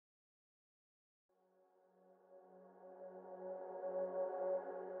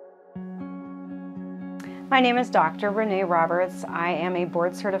My name is Dr. Rene Roberts. I am a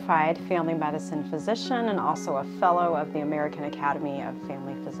board-certified family medicine physician and also a fellow of the American Academy of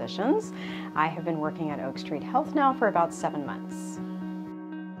Family Physicians. I have been working at Oak Street Health now for about 7 months.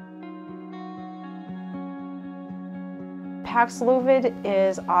 Paxlovid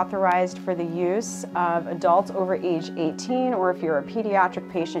is authorized for the use of adults over age 18, or if you're a pediatric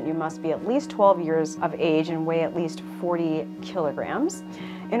patient, you must be at least 12 years of age and weigh at least 40 kilograms.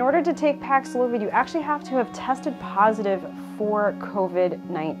 In order to take Paxlovid, you actually have to have tested positive for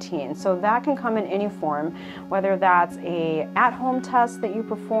COVID-19. So that can come in any form, whether that's an at-home test that you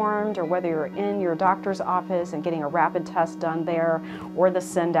performed, or whether you're in your doctor's office and getting a rapid test done there, or the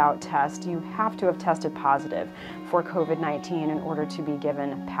send-out test. You have to have tested positive for COVID-19 in order to be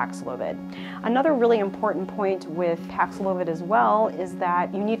given Paxlovid. Another really important point with Paxlovid as well is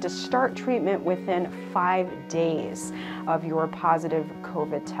that you need to start treatment within 5 days of your positive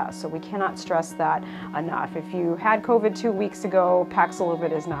COVID test. So we cannot stress that enough. If you had COVID 2 weeks ago,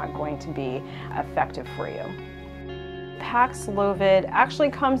 Paxlovid is not going to be effective for you. Paxlovid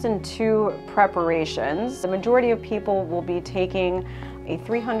actually comes in 2 preparations. The majority of people will be taking a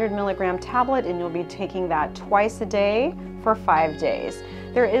 300 milligram tablet, and you'll be taking that twice a day for 5 days.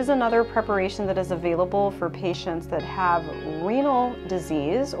 There is another preparation that is available for patients that have renal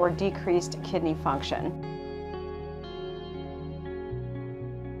disease or decreased kidney function.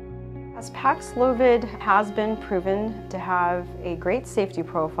 As Paxlovid has been proven to have a great safety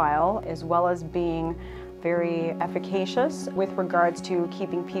profile, as well as being very efficacious with regards to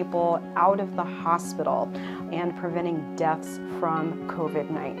keeping people out of the hospital and preventing deaths from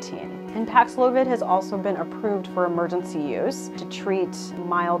COVID-19. And Paxlovid has also been approved for emergency use to treat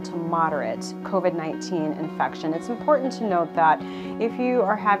mild to moderate COVID-19 infection. It's important to note that if you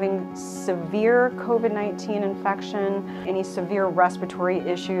are having severe COVID-19 infection, any severe respiratory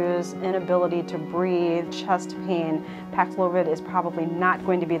issues, inability to breathe, chest pain, Paxlovid is probably not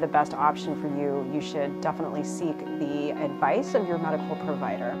going to be the best option for you. You should definitely seek the advice of your medical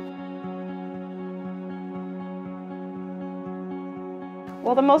provider.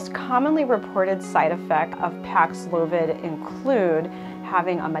 Well, the most commonly reported side effect of Paxlovid include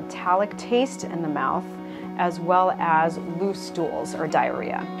having a metallic taste in the mouth, as well as loose stools or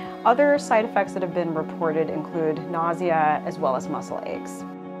diarrhea. Other side effects that have been reported include nausea as well as muscle aches.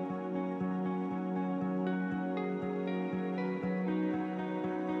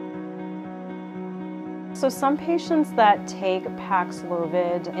 So some patients that take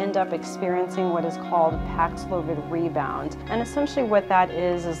Paxlovid end up experiencing what is called Paxlovid rebound. And essentially what that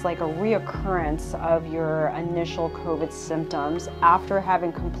is like a reoccurrence of your initial COVID symptoms after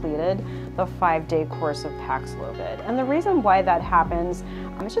having completed the 5-day course of Paxlovid. And the reason why that happens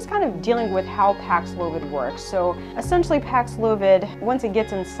is just kind of dealing with how Paxlovid works. So essentially Paxlovid, once it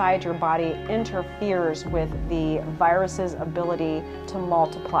gets inside your body, interferes with the virus's ability to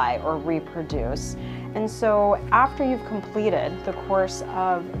multiply or reproduce. And so after you've completed the course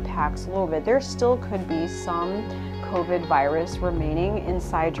of Paxlovid, there still could be some COVID virus remaining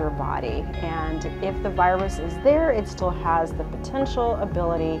inside your body. And if the virus is there, it still has the potential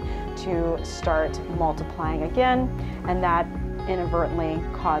ability to start multiplying again, and that inadvertently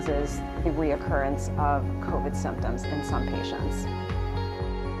causes the reoccurrence of COVID symptoms in some patients.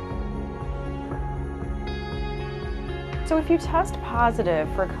 So if you test positive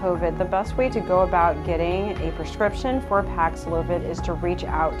for COVID, the best way to go about getting a prescription for Paxlovid is to reach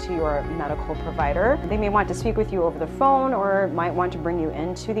out to your medical provider. They may want to speak with you over the phone, or might want to bring you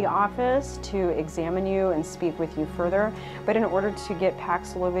into the office to examine you and speak with you further. But in order to get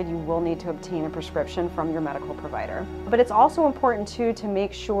Paxlovid, you will need to obtain a prescription from your medical provider. But it's also important too to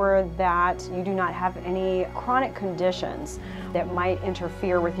make sure that you do not have any chronic conditions that might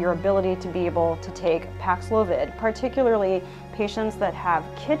interfere with your ability to be able to take Paxlovid, particularly patients that have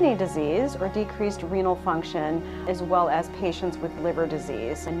kidney disease or decreased renal function, as well as patients with liver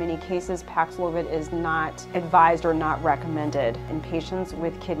disease. In many cases, Paxlovid is not advised or not recommended in patients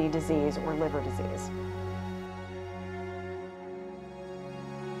with kidney disease or liver disease.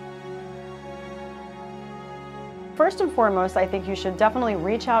 First and foremost, I think you should definitely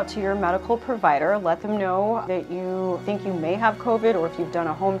reach out to your medical provider. Let them know that you think you may have COVID, or if you've done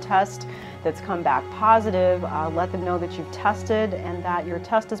a home test that's come back positive, let them know that you've tested and that your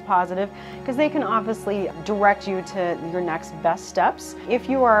test is positive, because they can obviously direct you to your next best steps. If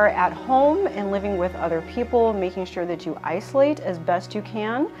you are at home and living with other people, making sure that you isolate as best you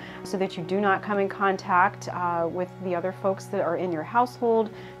can so that you do not come in contact with the other folks that are in your household,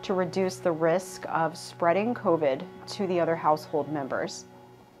 to reduce the risk of spreading COVID to the other household members.